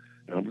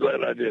 And I'm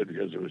glad I did,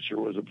 because it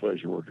sure was a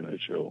pleasure working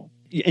that show.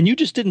 And you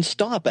just didn't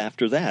stop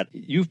after that.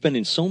 You've been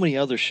in so many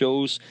other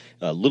shows,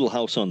 Little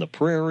House on the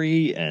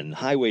Prairie and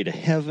Highway to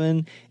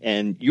Heaven,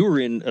 and you were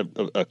in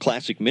a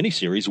classic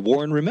miniseries,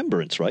 War and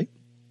Remembrance, right?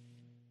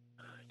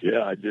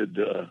 Yeah, I did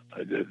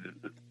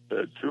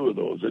 2 of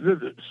those. I did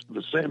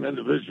the same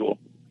individual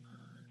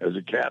as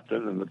a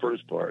captain in the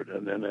first part,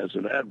 and then as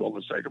an admiral in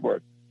the second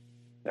part.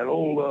 And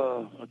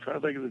I'm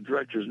trying to think of the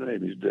director's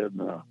name. He's dead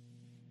now.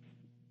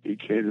 He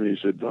came to me and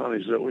said, "Don,"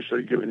 he said, "I wish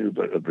I'd given you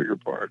a bigger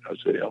part." I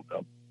said, "I'll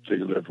take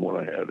it there from what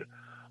I had."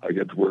 I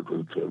got to work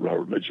with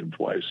Robert Mitchum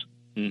twice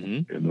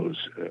in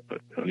those,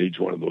 on each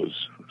one of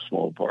those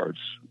small parts,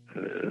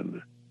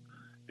 and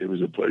it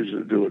was a pleasure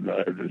to do it. And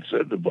I had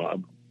said to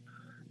Bob,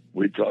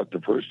 we talked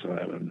the first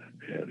time,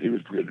 and he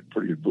was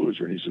pretty good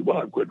boozer, and he said, "Well,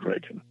 I quit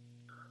drinking."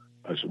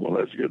 I said, "Well,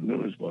 that's good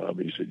news, Bob."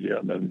 He said, "Yeah."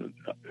 And then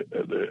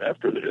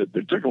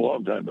it took a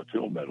long time to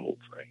film that whole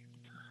thing.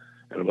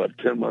 And about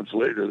 10 months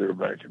later, they were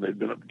back, and they'd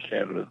been up in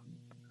Canada.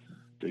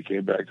 They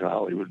came back to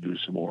Hollywood to do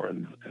some more,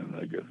 and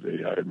I guess they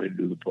hired me to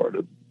do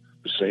the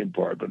same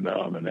part, but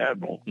now I'm an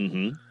admiral.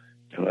 And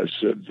I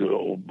said to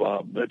old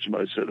Bob Mitchum,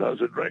 I said,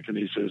 "How's it drinking?"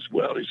 He says,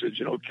 "Well," he says,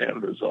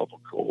 "Canada's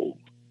awful cold."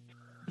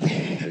 And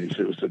he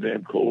said, "It was so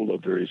damn cold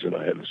up there." He said,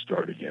 "I had to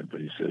start again."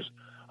 But he says,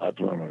 "I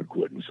plan on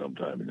quitting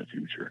sometime in the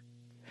future."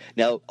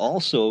 Now,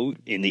 also,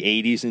 in the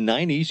 80s and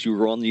 90s, you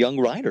were on the Young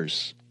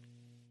Riders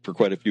for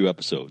quite a few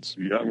episodes.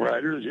 Young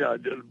Riders, yeah, I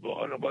did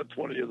about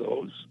 20 of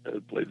those. I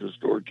played the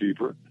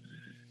storekeeper.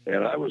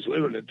 And I was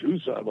living in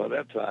Tucson by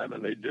that time,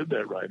 and they did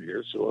that right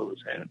here, so it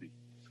was handy.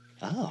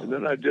 Oh. And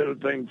then I did a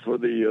thing for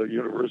the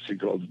university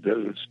called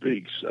Desert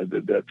Speaks. I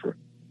did that for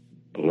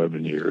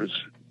 11 years.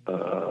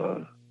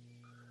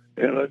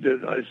 And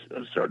I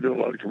started doing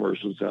a lot of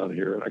commercials down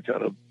here, and I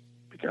kind of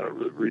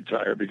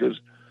retired because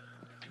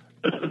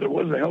there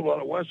wasn't a hell of a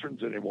lot of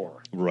Westerns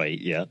anymore. Right,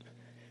 yeah.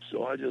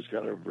 So I just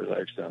kind of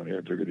relaxed down here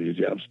and took it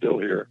easy. I'm still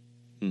here.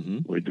 Mm-hmm.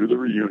 We do the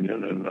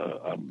reunion,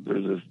 and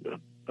there's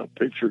a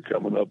picture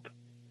coming up,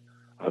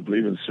 I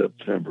believe in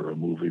September, a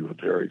movie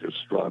with Eric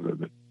Estrada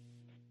that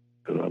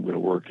I'm going to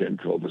work in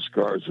called The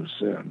Scars of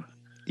Sin.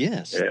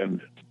 Yes.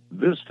 And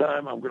this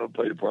time I'm going to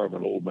play the part of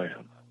an old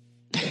man.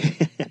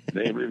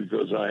 Namely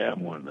because I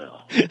am one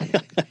now.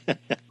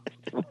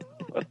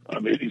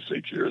 I'm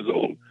 86 years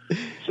old,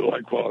 so I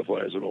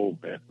qualify as an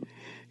old man.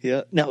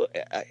 Yeah. Now,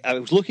 I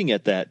was looking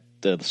at that,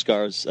 the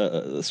Scars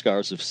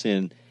of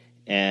Sin,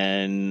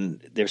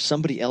 and there's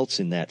somebody else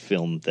in that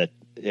film, that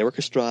Eric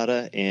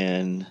Estrada,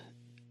 and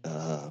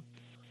there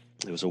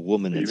was a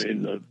woman. You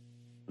mean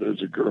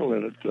there's a girl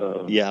in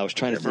it? Yeah, I was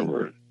trying to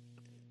remember.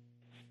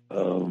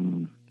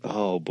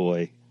 Oh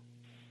boy.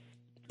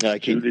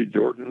 Judy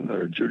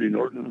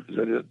Norton, is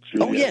that it?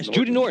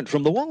 Judy Norton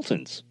from the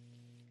Waltons.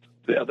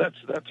 Yeah,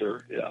 that's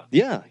her.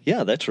 Yeah.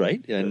 Yeah, that's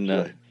right. And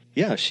that's right.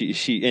 Yeah,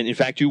 she, and in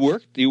fact, you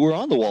were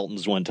on the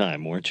Waltons one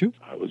time, weren't you?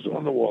 I was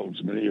on the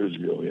Waltons many years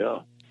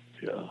ago.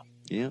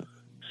 Yeah.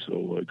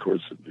 So of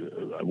course,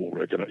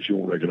 she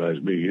won't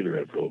recognize me either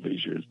after all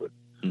these years, but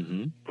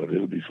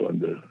it'll be fun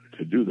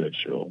to do that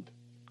show.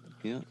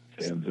 Yeah.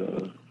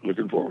 And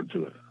looking forward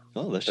to it.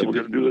 Oh, that's. And we're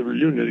going to do the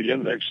reunion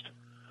again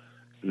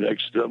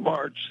next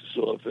March.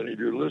 So if any of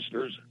your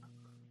listeners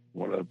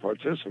want to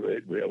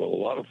participate, we have a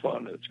lot of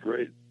fun. It's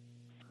great.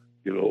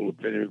 Get a hold of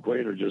Penny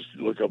McQueen or just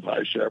look up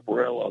High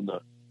Chaparral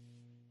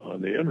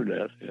on the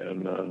internet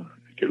and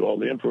get all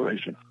the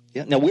information.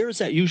 Yeah. Now, where does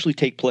that usually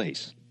take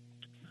place?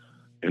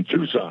 In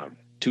Tucson.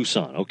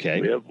 Tucson.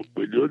 Okay.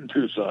 We do it in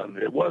Tucson.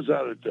 It was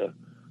out at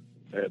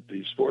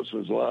the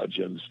Sportsman's Lodge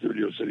in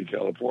Studio City,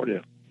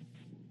 California,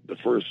 the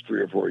first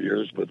 3 or 4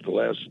 years, but the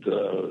last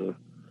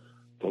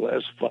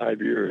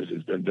 5 years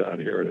it's been down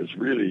here, and it's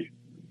really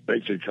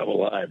makes it come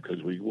alive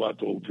because we go out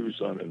to old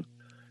Tucson, and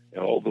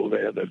although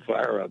they had that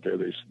fire out there,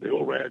 the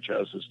old ranch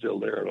house is still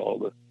there, and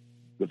all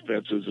the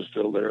fences are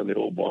still there, and the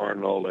old barn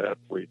and all that.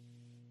 We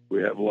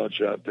have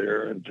lunch out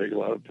there and take a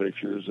lot of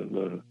pictures,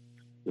 and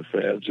the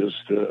fans just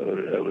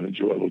have an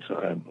enjoyable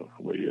time.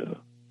 We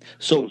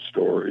tell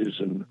stories,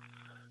 and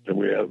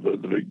we have the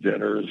big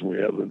dinners, and we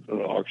have an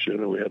auction,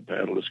 and we have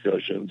panel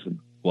discussions, and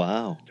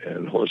wow,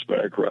 and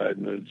horseback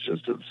riding.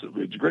 It's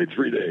a great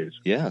 3 days.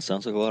 Yeah,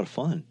 sounds like a lot of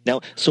fun. Now,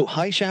 so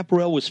High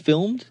Chaparral was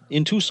filmed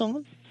in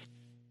Tucson?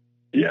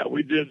 Yeah,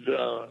 we did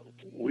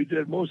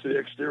most of the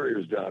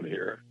exteriors down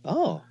here.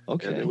 Oh,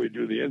 okay. And then we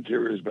do the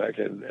interiors back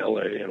in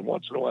L.A., and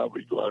once in a while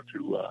we go out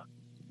to a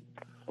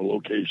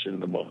location in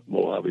the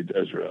Mojave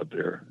Desert out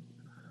there.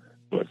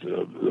 But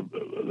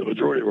the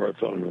majority of our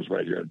filming was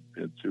right here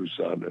in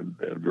Tucson and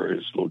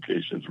various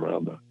locations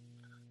around the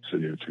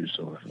city of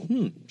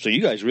Tucson. So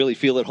you guys really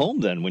feel at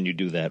home then when you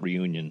do that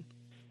reunion?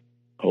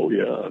 Oh,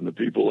 yeah, and the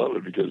people love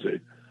it because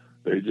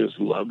they just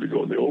love to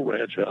go in the old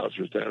ranch house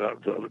or stand out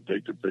in front of it,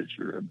 take the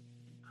picture,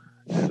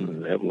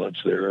 and have lunch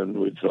there, and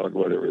we talk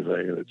about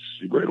everything, and it's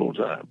a great old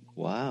time.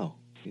 Wow,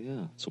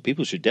 yeah. So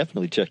people should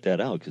definitely check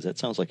that out because that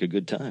sounds like a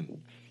good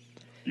time.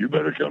 You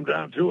better come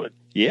down to it.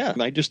 Yeah, I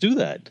might just do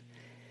that.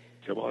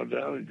 Come on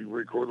down and you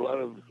record a lot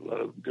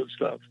of good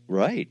stuff.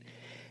 Right.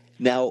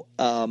 Now,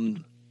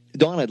 Don,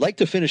 I'd like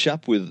to finish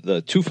up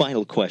with 2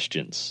 final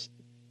questions.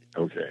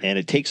 Okay. And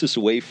it takes us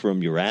away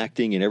from your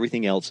acting and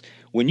everything else.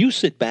 When you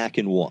sit back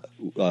and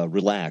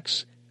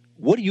relax,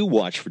 what do you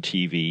watch for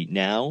TV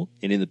now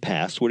and in the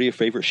past? What are your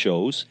favorite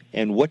shows?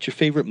 And what's your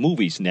favorite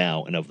movies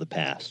now and of the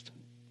past?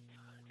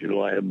 You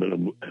know, I haven't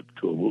been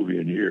to a movie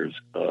in years.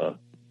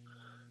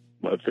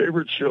 My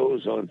favorite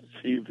shows on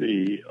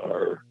TV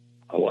are,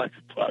 I like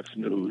Fox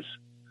News.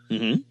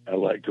 Mm-hmm. I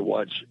like to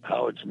watch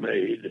How It's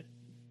Made.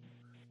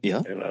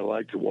 Yeah. And I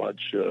like to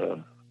watch,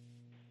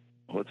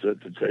 what's that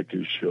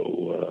detective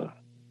show?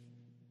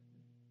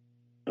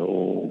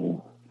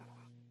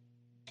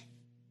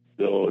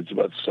 It's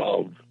about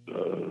solved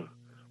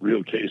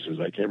real cases.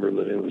 I can't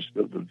remember the name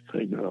of the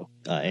thing now.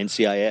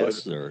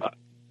 NCIS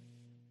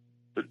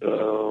but,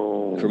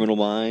 or Criminal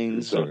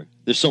Minds?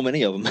 There's so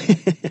many of them.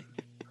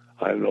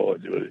 I know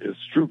it's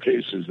true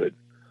cases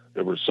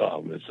that were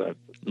solved. It's not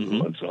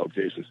unsolved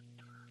cases.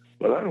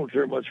 But I don't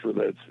care much for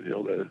that.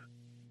 You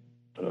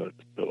know,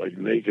 like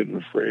Naked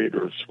and Afraid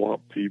or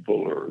Swamp People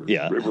or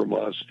River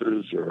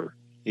Monsters or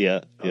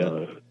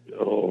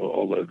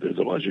all that. There's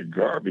a bunch of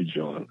garbage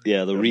on.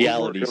 Yeah, the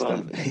reality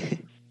stuff.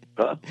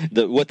 Huh?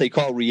 What they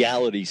call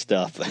reality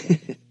stuff.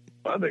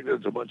 I think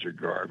that's a bunch of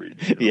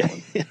garbage. You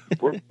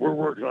know? We're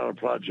working on a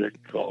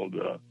project called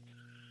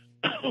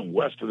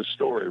West of the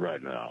Story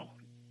right now.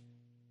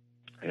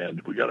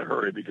 And we got to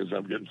hurry because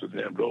I'm getting so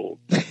damn old.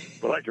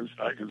 But I can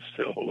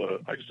still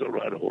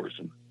ride a horse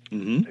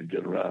and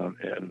get around.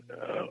 And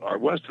our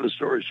West of the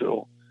Story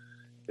show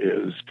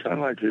is kind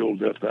of like the old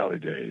Death Valley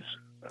days.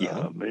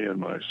 Me and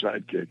my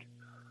sidekick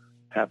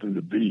happened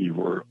to be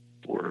where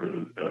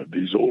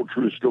these old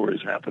true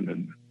stories happened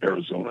in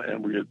Arizona,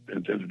 and we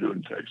intend to do it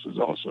in Texas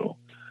also.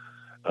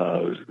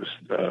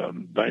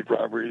 Bank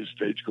robberies,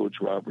 stagecoach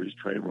robberies,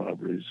 train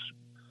robberies,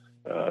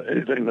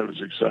 anything that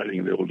was exciting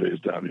in the old days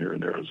down here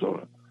in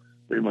Arizona.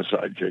 Me and my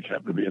sidekick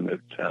happened to be in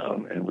that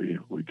town, and we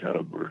kind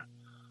of were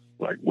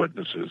like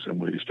witnesses, and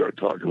we start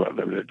talking about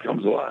it. It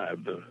comes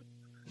alive.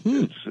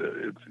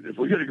 If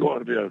we get it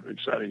going, it'll be an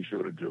exciting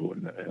show to do,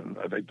 and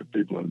I think the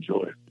people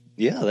enjoy it.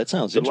 Yeah, that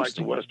sounds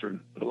interesting. They like the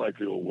Western. They like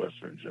the old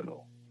Westerns, you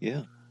know.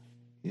 Yeah.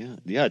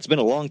 It's been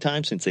a long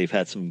time since they've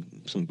had some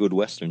good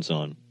Westerns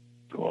on.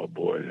 Oh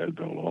boy, it has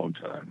been a long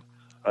time.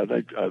 I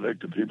think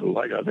the people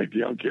like it. I think the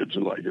young kids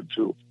will like it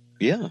too.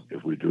 Yeah.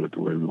 If we do it the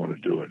way we want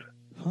to do it.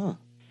 Huh.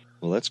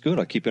 Well, that's good.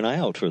 I'll keep an eye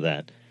out for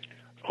that.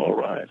 All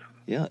right.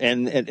 Yeah.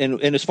 And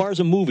as far as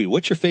a movie,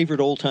 what's your favorite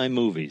old-time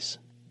movies?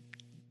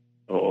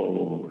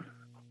 Oh,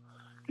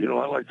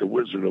 I like The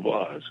Wizard of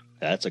Oz.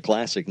 That's a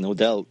classic, no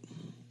doubt.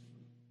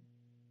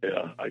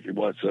 Yeah, I can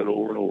watch that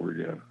over and over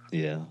again.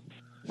 Yeah.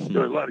 There's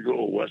a lot of good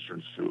old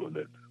Westerns too,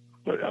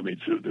 there are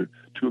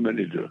too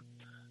many to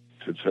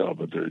tell,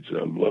 but I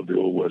love the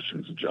old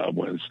Westerns, the John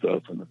Wayne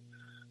stuff, and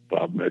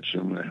Bob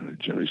Mitchum and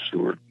Jimmy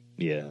Stewart.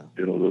 Yeah.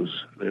 They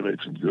made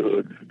some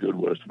good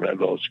Westerns.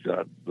 Randolph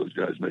Scott, those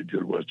guys made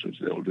good Westerns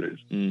in the old days.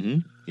 Mm-hmm.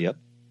 Yep.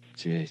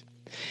 Jeez.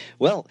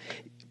 Well,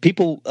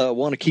 people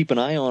want to keep an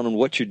eye on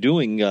what you're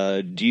doing.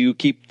 Do you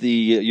keep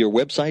your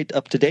website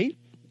up to date?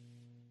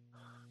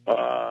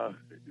 Well,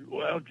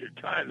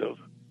 kind of.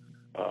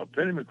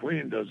 Penny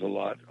McQueen does a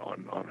lot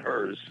on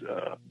hers,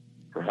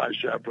 her High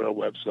Chaparral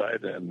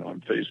website, and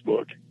on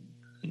Facebook.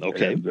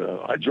 Okay. And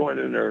I join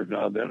in there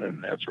now and then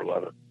and answer a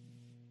lot of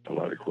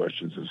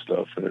questions and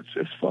stuff, and it's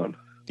fun.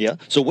 Yeah.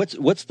 So what's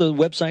the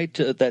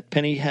website that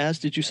Penny has?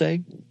 Did you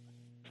say?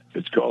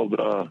 It's called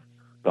the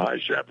High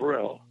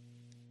Chaparral,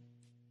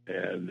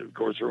 and of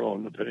course her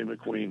own, the Penny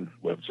McQueen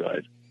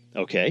website.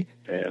 Okay.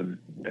 And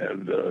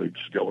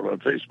she's got one on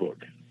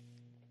Facebook.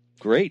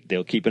 Great.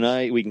 We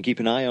can keep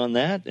an eye on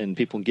that, and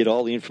people can get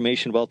all the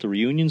information about the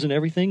reunions and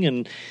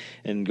everything,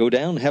 and go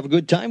down and have a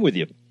good time with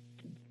you.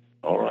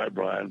 All right,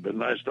 Brian. Been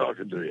nice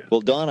talking to you.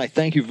 Well, Don, I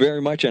thank you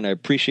very much, and I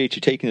appreciate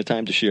you taking the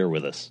time to share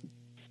with us.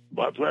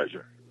 My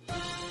pleasure.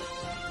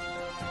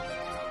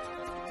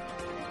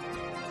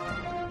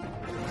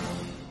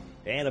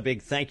 And a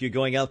big thank you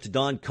going out to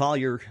Don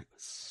Collier.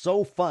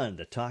 So fun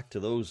to talk to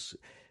those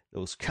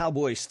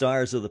cowboy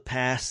stars of the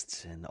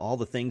past and all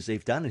the things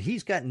they've done. And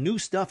he's got new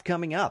stuff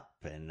coming up,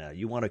 and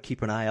you want to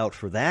keep an eye out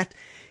for that.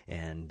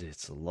 And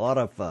it's a lot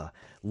of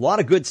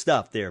good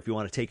stuff there if you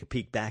want to take a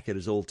peek back at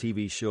his old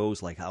TV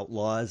shows like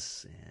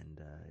Outlaws. And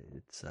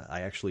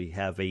I actually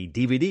have a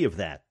DVD of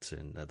that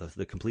and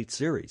the complete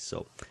series.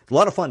 So a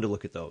lot of fun to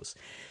look at those.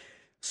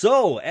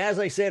 So, as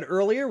I said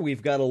earlier,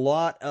 we've got a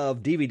lot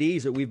of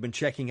DVDs that we've been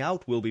checking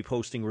out. We'll be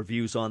posting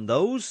reviews on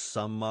those.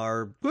 Some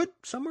are good,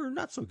 some are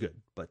not so good.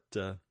 But,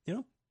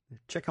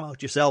 check them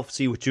out yourself,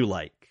 see what you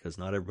like, because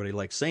not everybody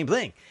likes the same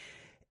thing.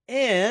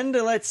 And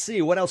let's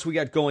see, what else we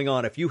got going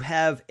on? If you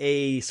have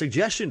a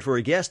suggestion for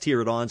a guest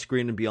here at On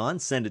Screen and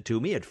Beyond, send it to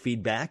me at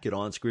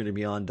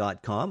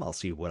feedback@onscreenandbeyond.com. I'll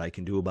see what I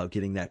can do about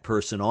getting that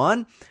person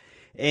on.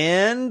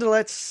 And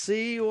let's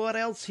see what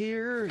else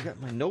here. Got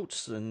my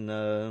notes, and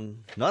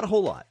not a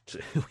whole lot.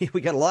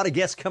 We got a lot of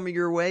guests coming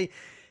your way,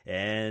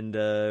 and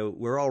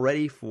we're all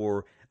ready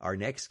for our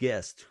next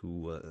guest,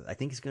 who I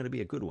think is going to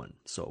be a good one.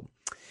 So,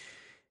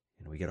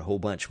 we got a whole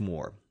bunch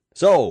more.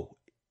 So,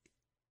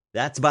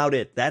 that's about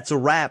it. That's a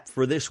wrap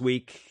for this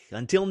week.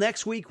 Until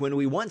next week, when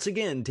we once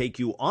again take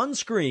you on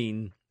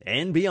screen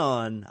and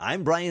beyond,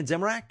 I'm Brian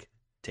Zemrak.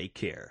 Take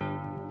care.